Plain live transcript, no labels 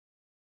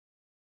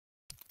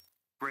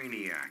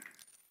Brainiac,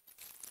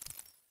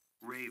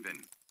 Raven,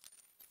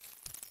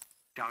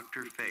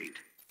 Dr. Fate.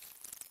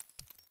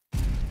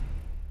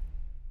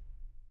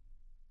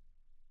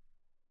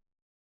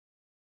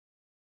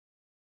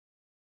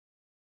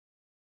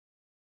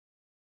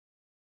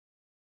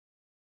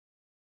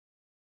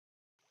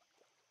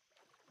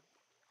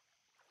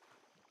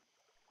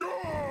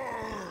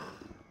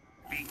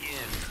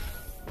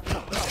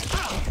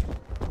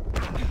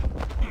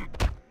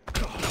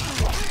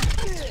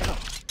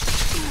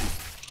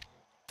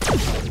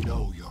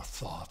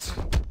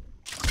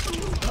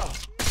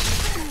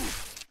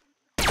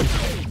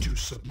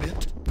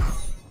 Submit.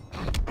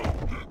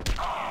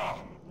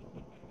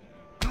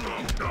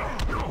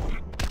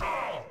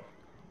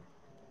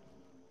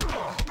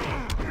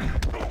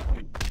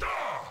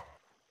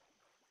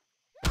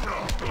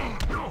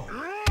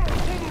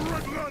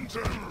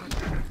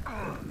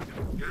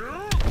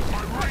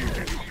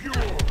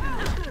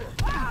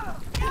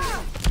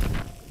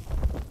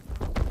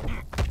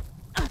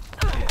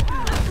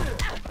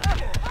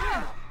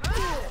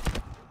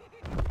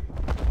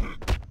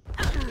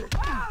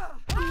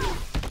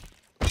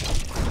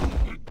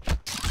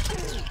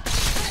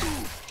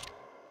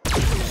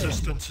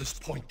 Resistance is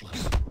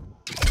pointless.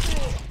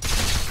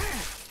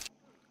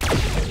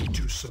 Ready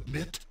to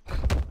submit?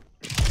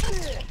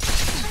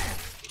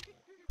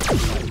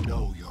 I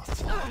know your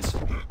thoughts.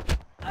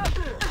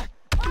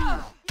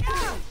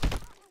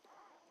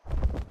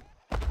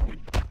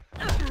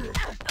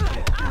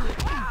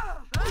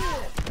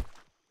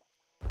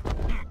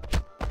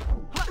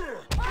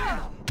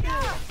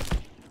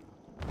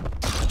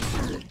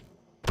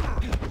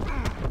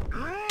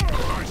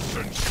 I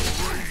sense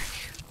your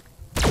rage.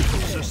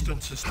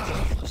 Resistance is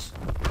pointless.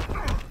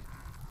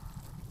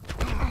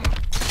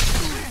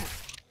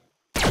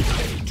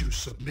 Ready to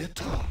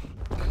submit? I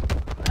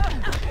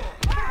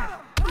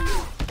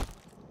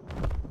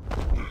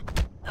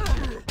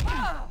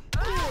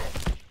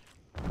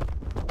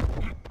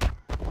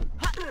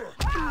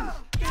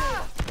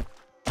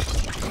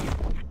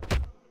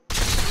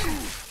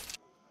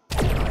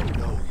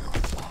know your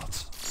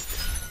thoughts.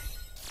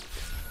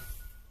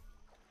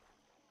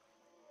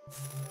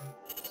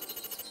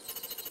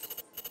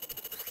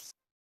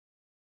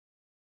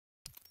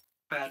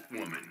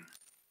 Batwoman,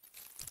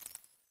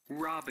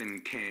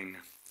 Robin King,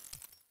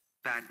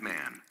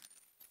 Batman.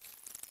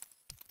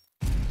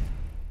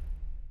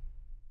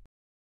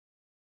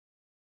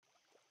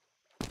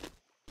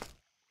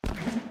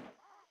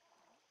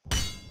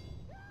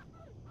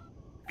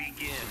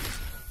 Begin.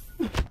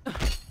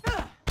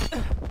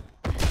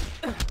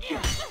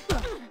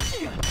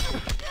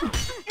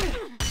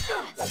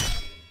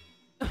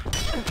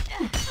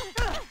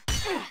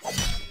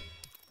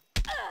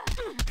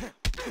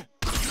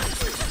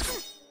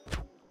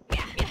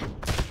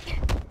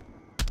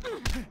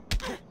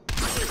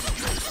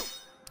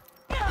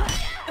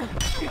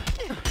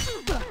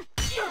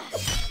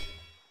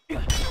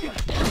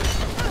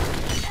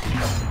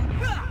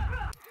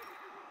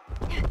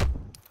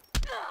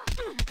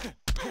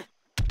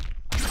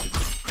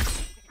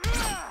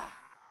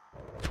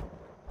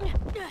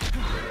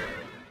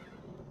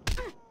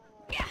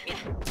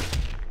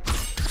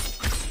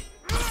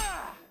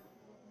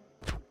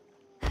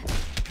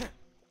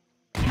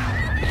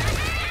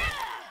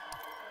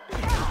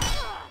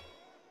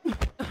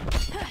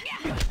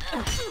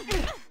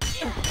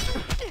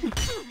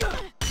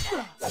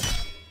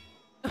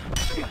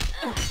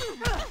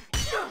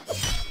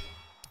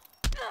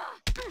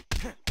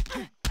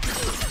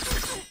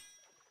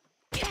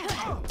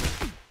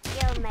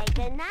 You'll make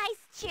a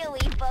nice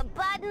chewy for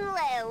Bud and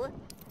Lou.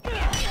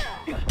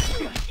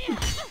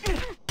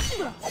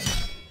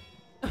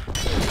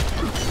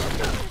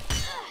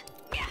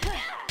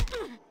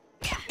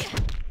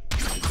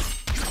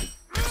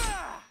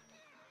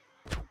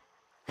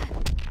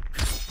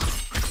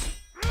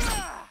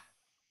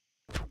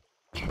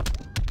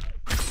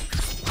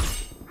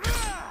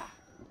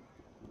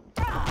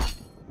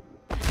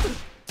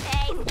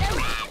 Taste the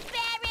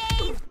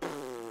raspberries!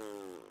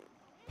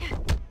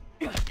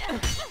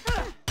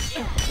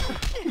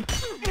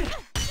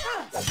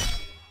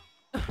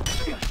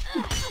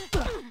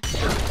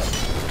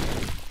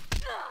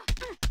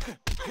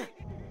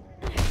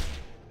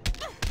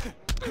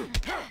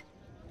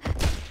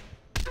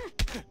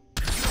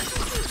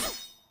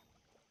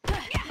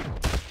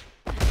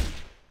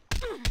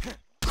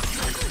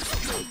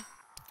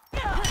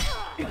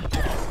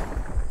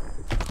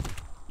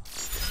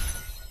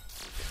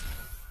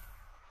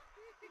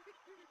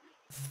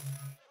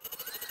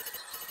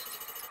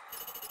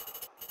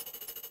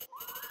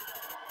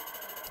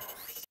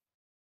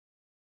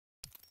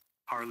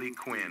 Harley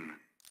Quinn,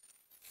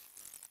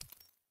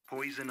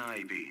 Poison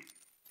Ivy,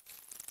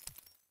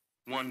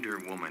 Wonder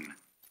Woman.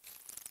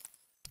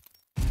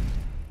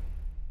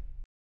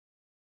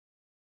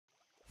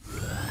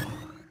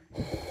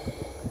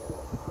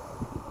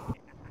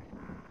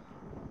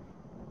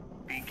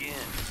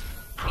 Begin.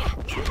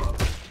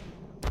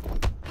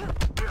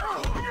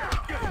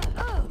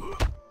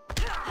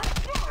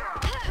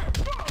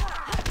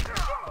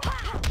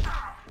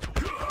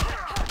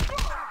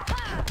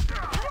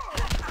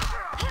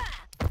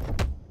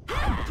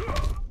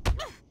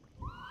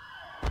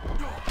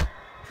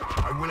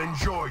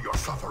 your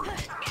suffering.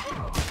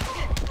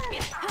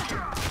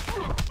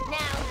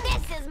 Now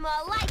this is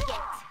more like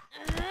it.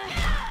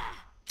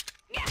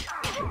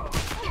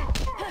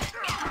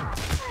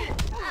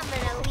 I'm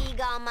in a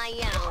league on my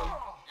own.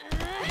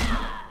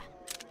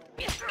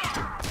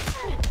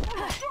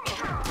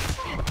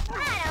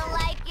 I don't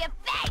like your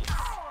face.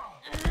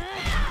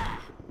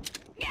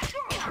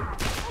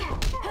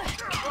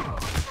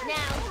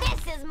 Now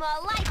this is more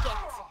like it.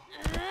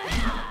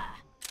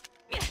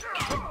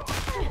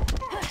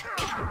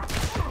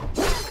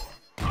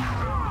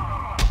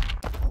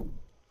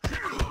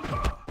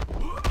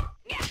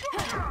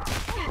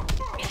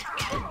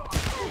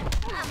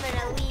 I'm in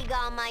a league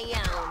on my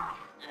own.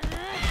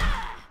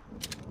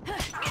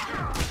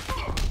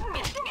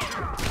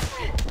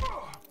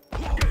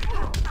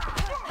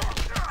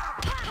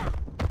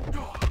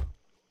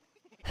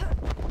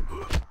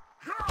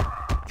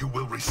 You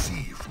will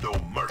receive no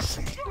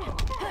mercy.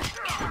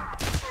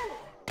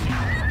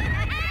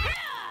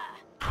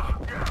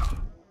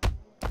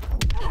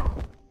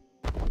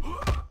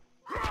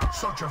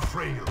 Such a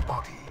frail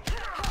body.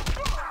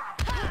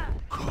 I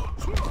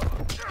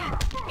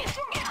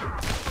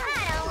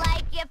don't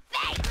like your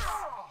face.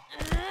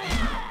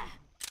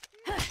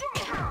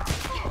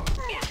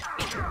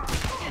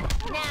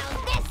 Now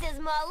this is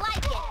more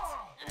like it.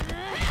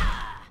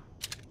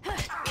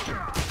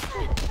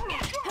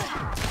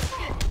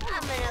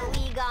 I'm in a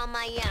league on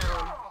my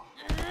own.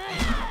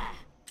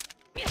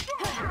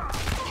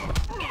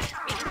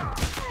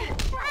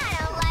 I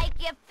don't like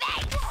your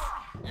face.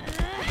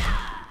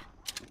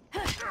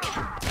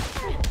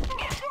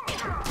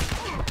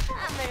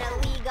 I'm in a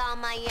league on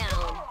my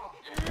own.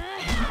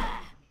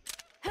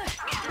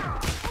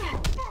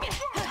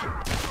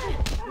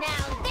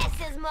 Now this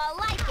is more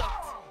like it.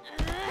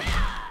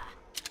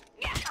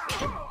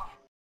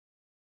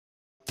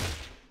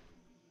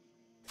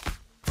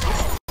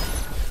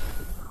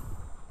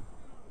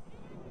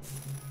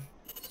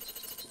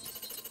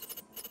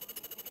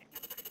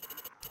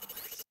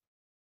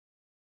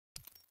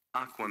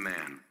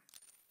 Aquaman.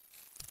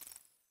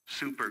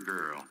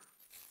 Supergirl.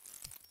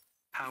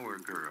 Power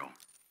Girl.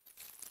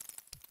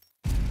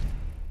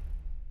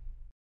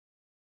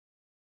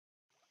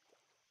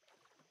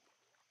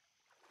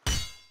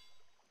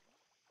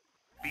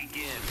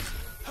 Begin.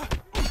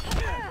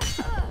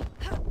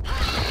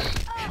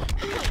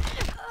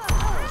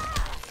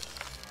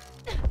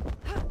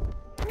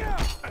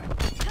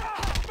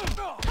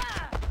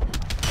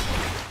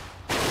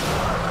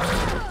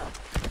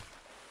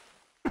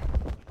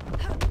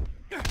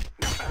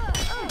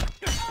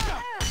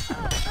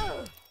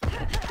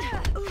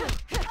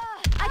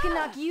 I can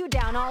knock you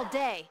down all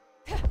day.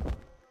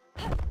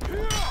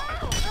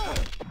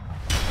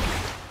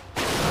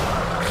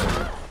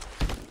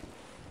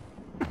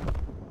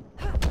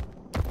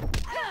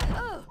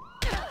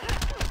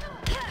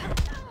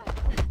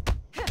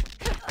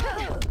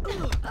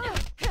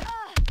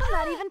 I'm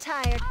not even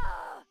tired.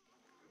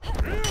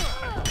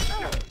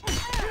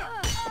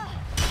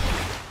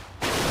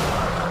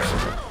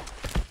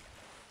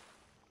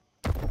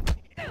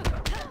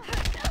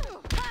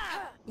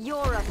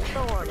 You're a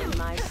thorn in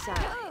my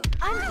side.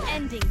 I'm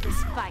ending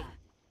this fight.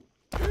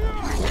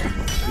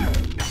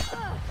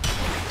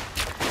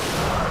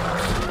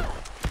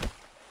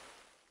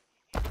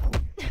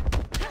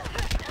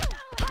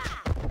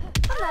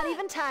 I'm not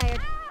even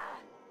tired.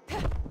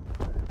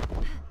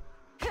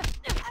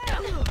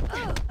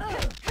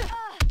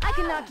 I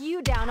can knock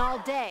you down all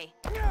day.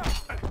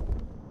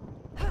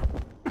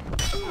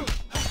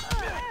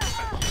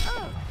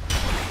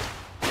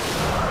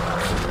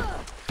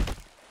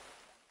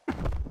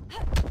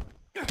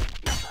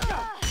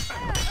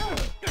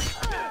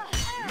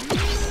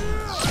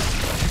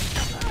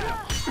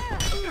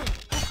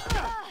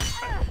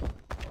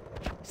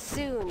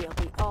 Soon you'll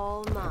be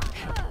all mine.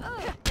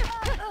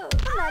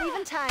 I'm not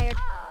even tired.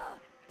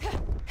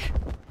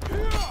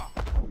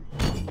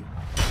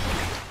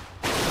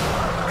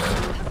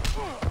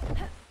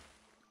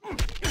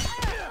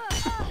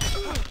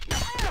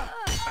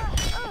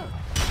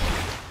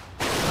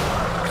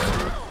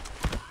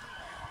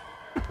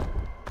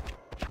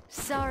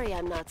 Sorry,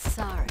 I'm not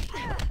sorry.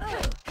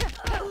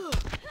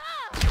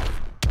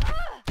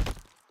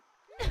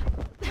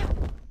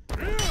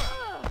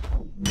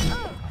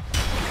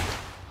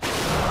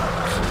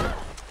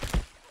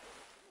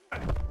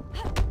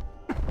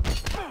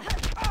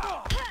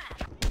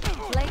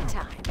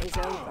 Playtime is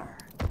over.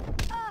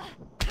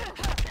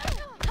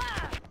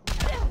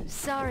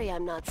 Sorry,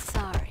 I'm not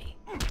sorry.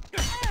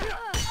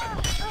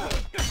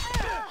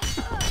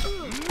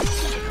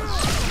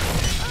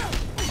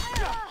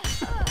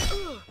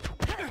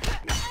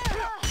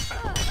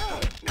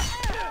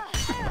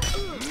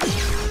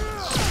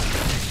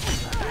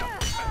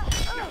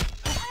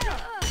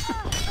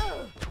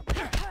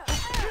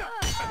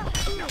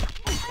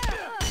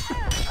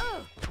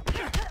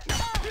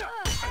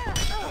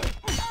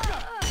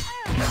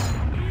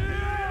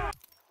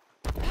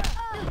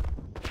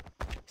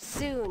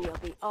 Soon you'll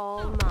be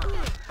all mine.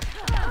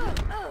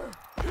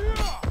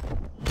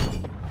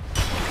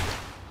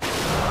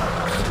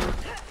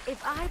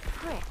 If I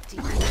pricked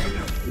you...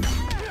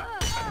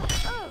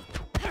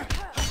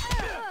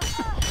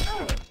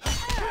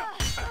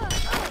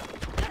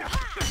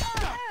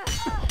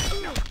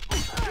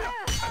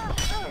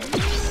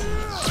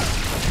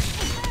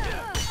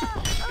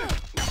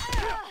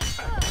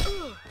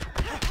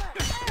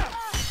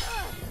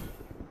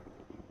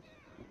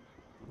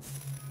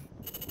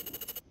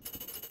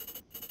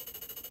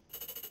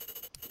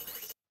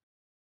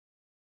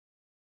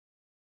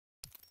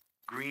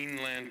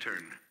 Green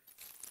Lantern.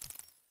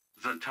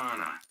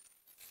 Zatanna.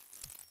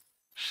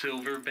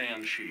 Silver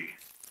Banshee.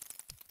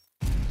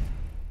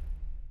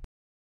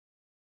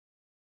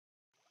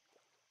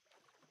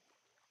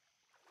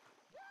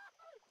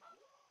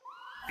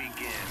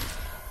 Begin.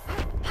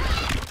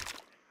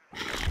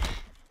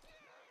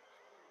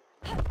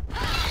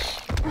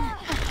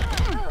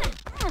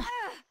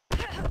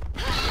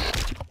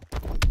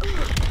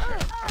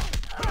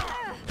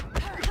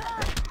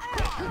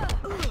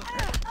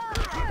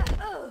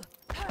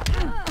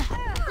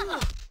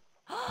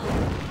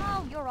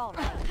 Oh, you're all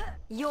right.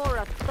 You're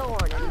a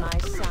thorn in my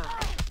side.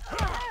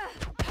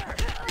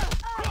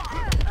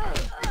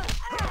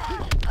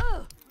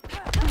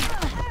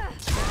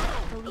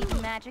 Believe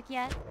in magic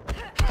yet?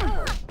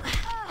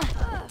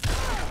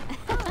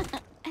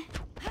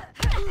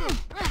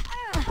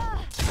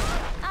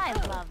 I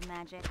love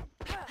magic.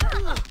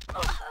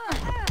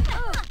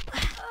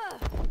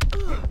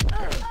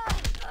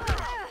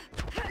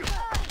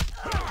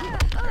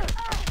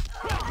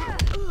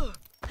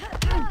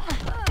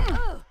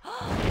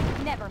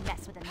 Never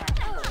mess with a magic.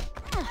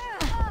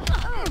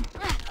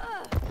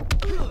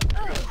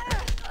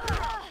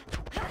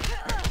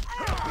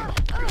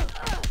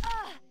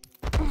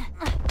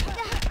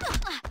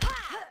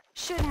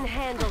 Shouldn't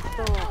handle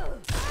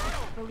thorns.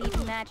 Believe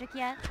in magic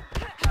yet?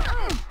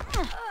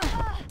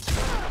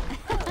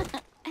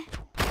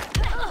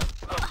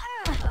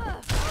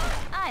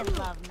 I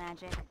love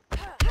magic.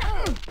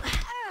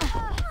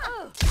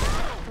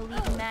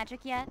 Believe in magic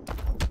yet?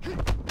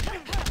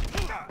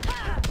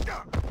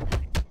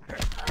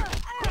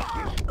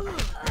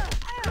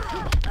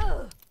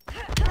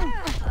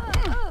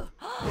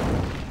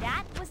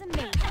 That was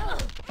amazing.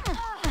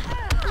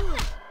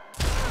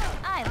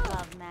 I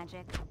love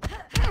magic.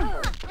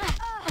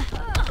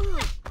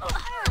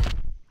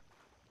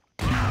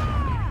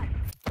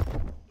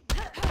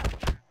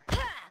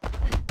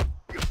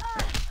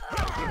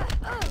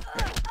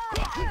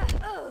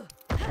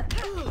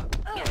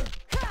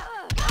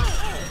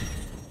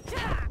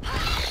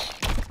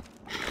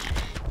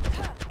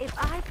 If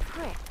I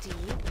pricked you,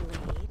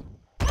 Blade...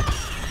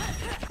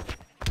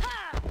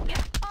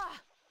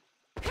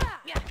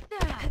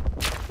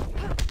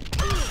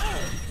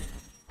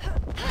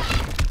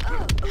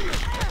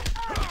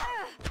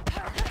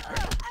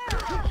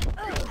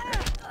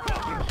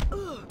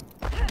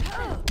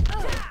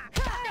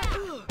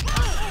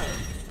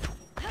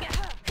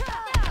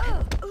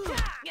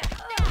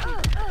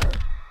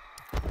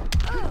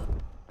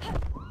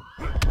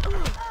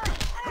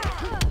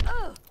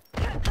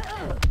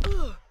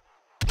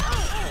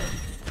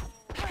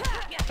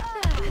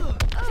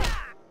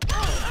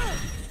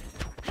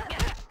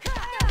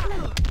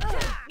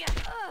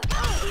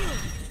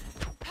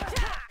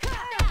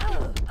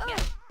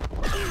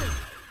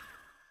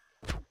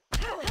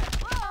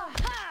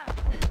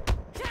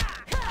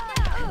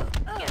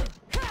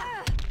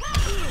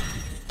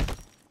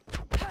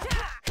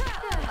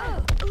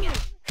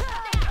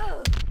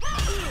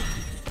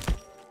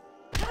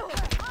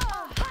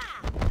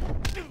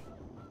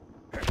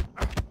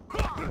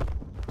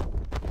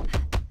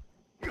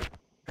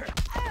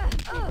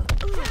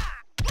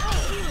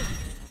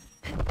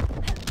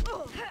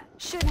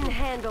 Shouldn't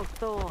handle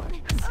thorns.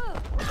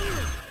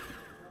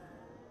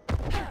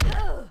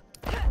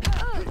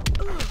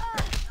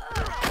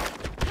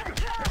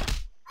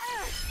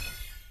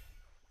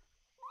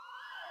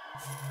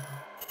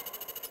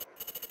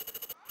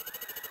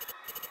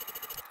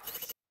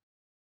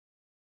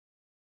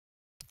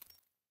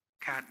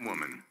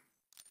 Catwoman.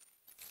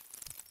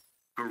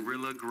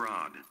 Gorilla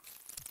Grodd.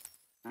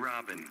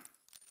 Robin.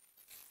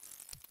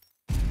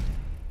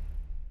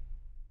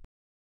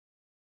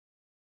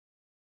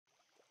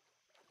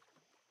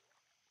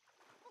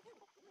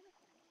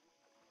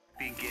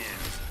 Begin.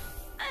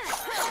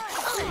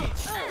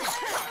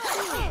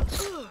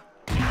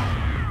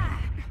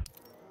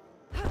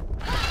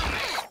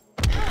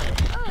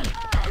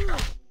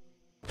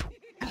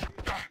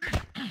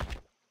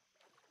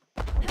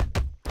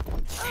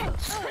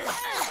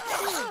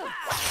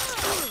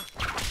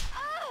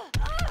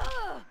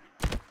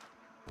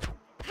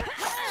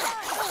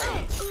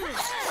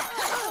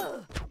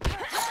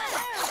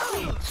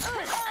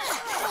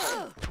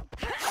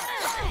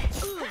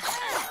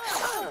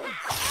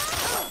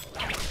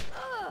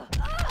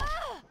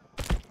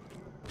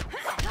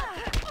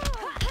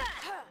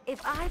 If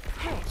I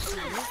pricked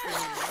you,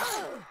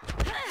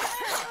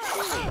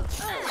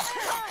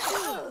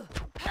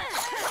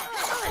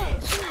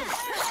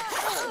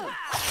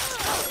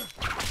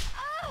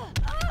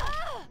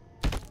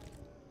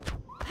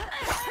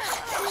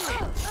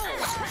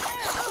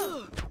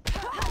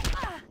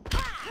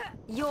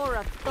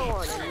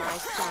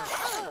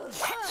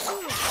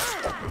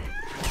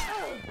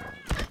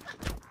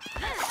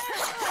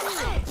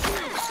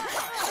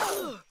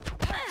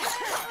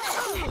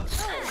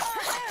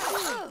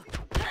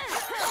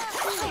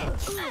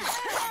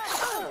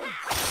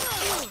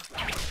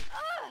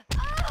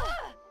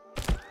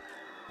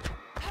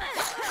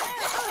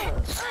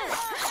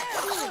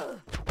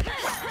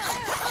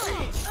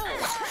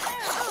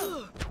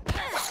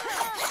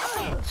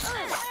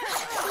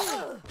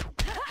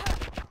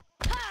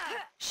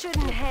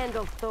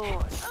 handle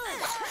thorns.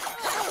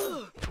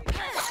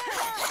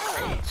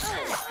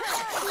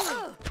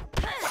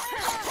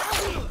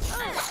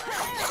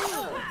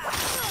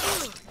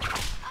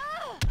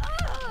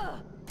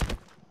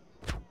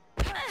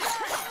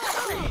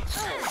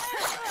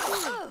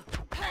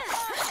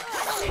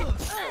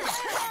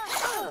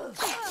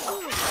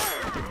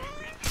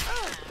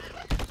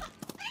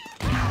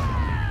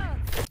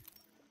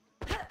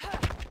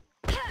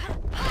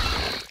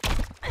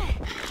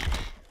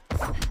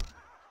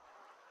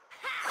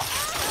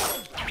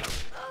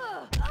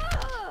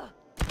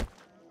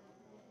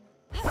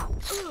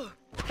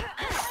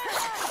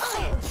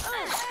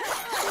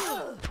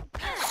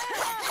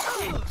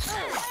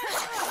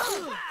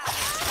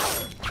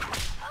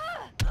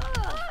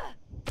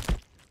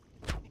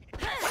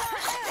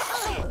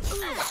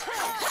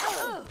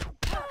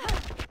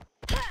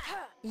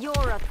 You're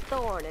a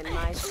thorn in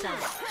my side.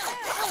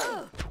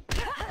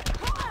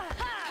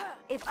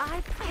 If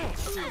I peck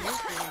you,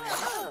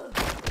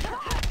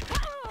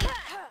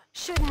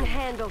 shouldn't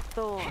handle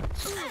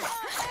thorns.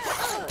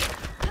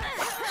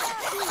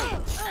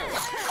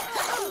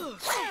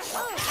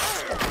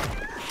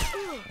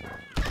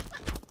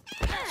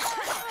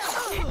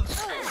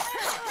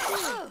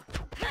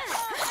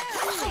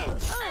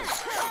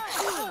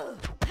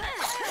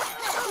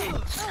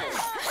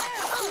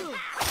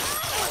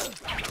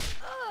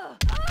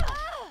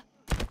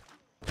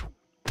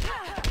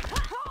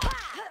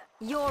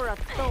 You're a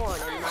thorn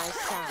in my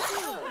side.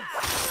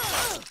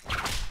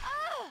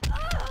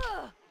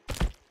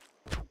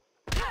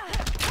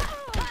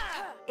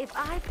 If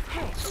I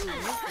peck you,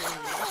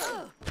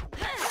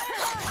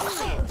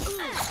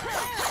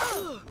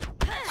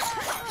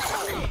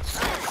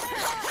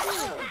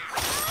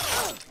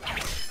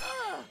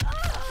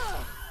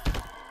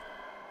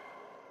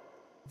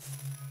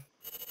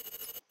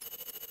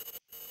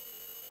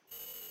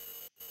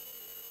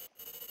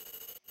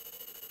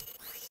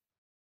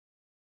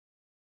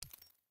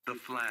 The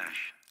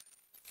Flash.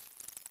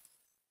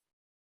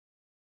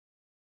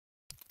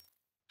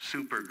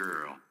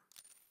 Supergirl.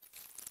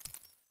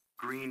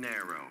 Green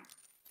Arrow.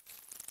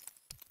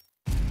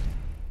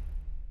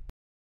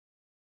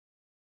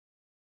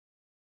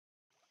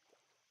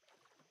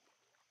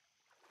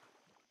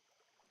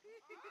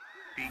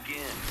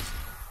 Begin.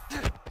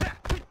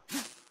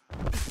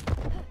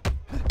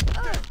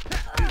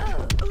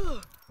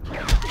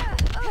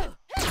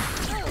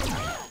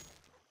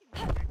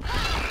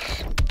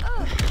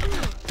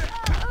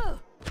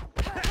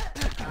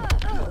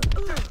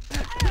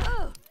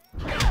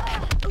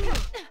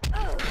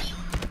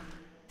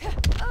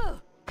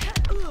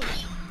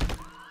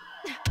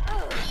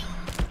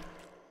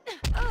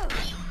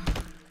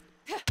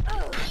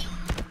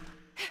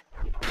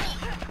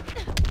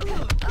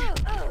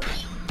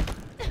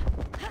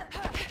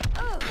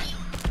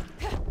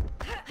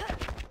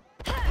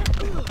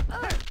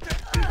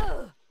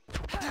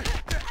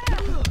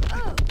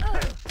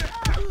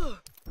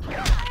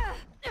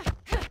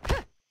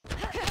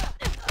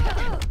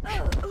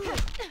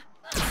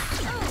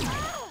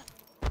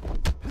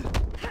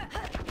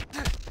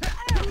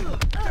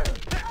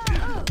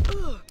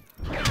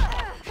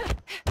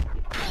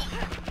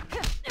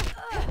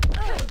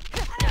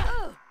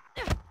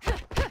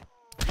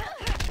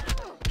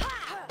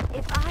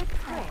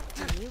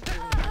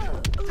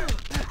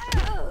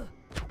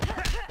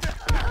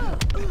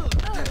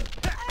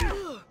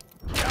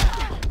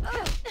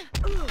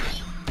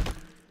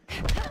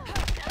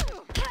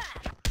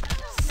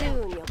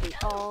 Soon you'll be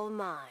all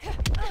mine.